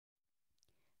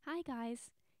Hi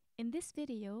guys! In this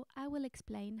video I will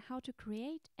explain how to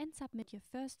create and submit your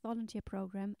first volunteer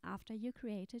program after you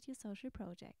created your social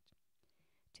project.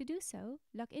 To do so,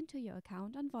 log into your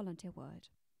account on Volunteer World.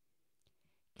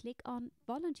 Click on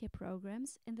Volunteer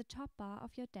Programs in the top bar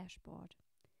of your dashboard.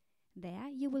 There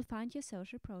you will find your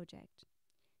social project.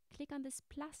 Click on this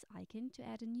plus icon to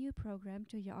add a new program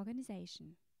to your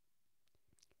organization.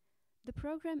 The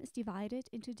program is divided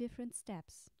into different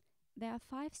steps. There are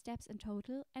 5 steps in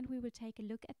total, and we will take a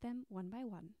look at them one by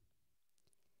one.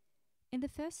 In the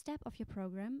first step of your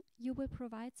program, you will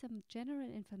provide some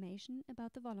general information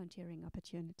about the volunteering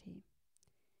opportunity.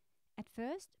 At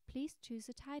first, please choose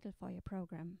a title for your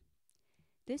program.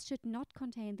 This should not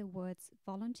contain the words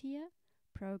volunteer,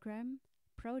 program,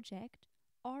 project,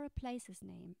 or a place's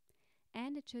name,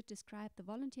 and it should describe the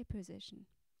volunteer position.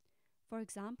 For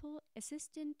example,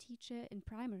 assistant teacher in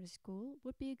primary school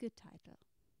would be a good title.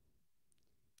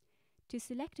 To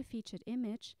select a featured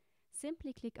image,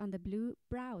 simply click on the blue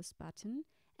Browse button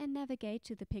and navigate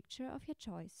to the picture of your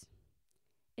choice.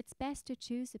 It's best to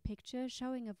choose a picture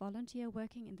showing a volunteer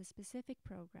working in the specific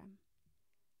program.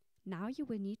 Now you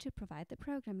will need to provide the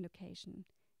program location.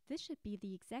 This should be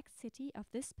the exact city of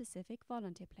this specific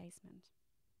volunteer placement.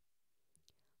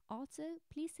 Also,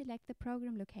 please select the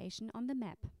program location on the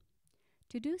map.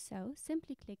 To do so,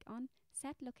 simply click on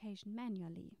Set Location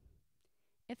manually.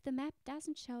 If the map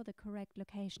doesn't show the correct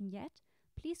location yet,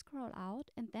 please scroll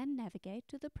out and then navigate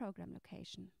to the program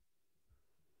location.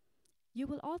 You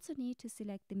will also need to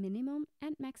select the minimum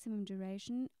and maximum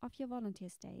duration of your volunteer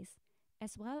stays,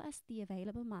 as well as the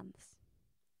available months.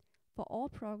 For all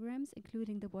programs,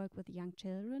 including the work with young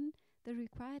children, the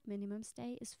required minimum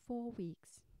stay is 4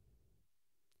 weeks.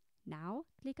 Now,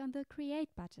 click on the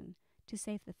Create button to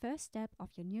save the first step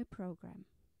of your new program.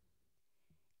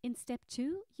 In step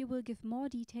 2, you will give more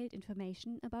detailed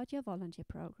information about your volunteer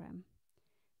program.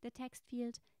 The text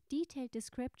field Detailed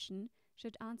Description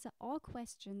should answer all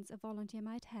questions a volunteer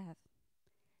might have.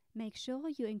 Make sure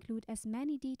you include as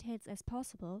many details as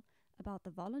possible about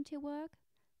the volunteer work,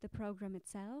 the program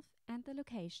itself, and the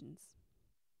locations.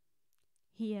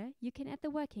 Here you can add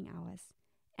the working hours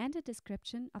and a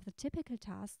description of the typical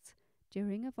tasks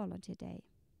during a volunteer day.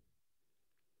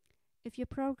 If your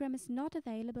program is not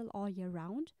available all year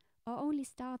round or only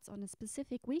starts on a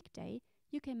specific weekday,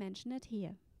 you can mention it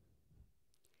here.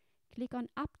 Click on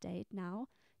Update now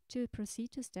to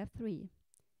proceed to step 3.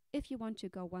 If you want to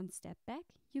go one step back,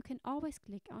 you can always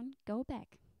click on Go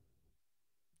Back.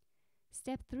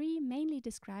 Step 3 mainly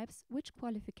describes which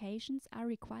qualifications are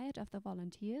required of the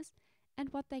volunteers and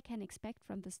what they can expect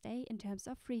from the stay in terms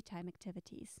of free time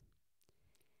activities.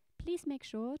 Please make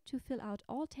sure to fill out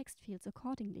all text fields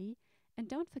accordingly and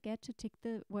don't forget to tick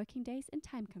the working days and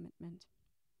time commitment.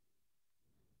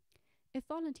 If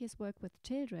volunteers work with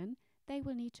children, they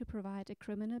will need to provide a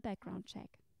criminal background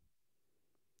check.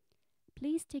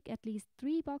 Please tick at least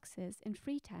 3 boxes in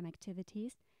free time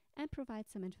activities and provide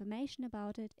some information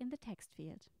about it in the text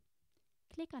field.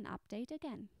 Click on Update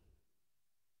again.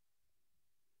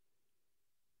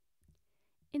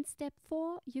 In step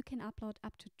 4, you can upload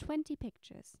up to 20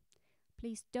 pictures.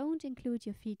 Please don't include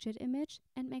your featured image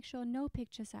and make sure no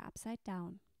pictures are upside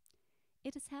down.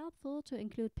 It is helpful to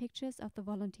include pictures of the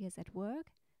volunteers at work,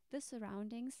 the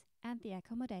surroundings, and the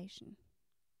accommodation.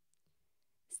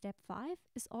 Step 5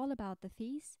 is all about the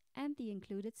fees and the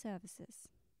included services.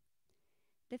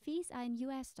 The fees are in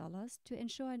US dollars to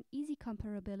ensure an easy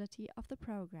comparability of the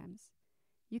programs.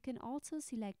 You can also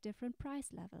select different price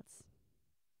levels.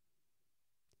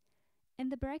 In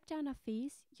the breakdown of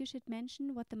fees, you should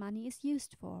mention what the money is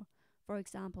used for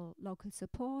example, local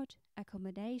support,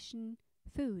 accommodation,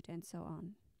 food, and so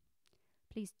on.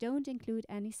 Please don't include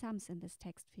any sums in this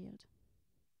text field.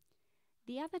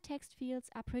 The other text fields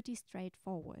are pretty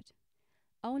straightforward.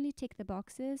 Only tick the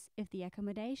boxes if the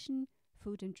accommodation,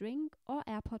 food and drink, or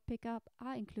airport pickup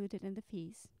are included in the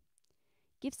fees.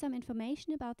 Give some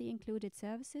information about the included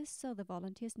services so the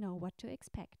volunteers know what to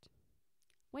expect.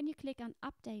 When you click on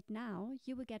Update Now,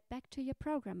 you will get back to your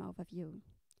program overview.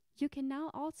 You can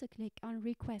now also click on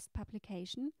Request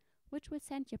Publication, which will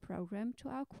send your program to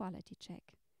our quality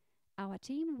check. Our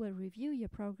team will review your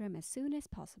program as soon as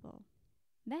possible.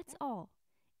 That's all.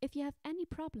 If you have any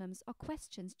problems or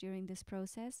questions during this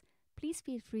process, please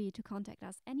feel free to contact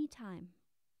us anytime.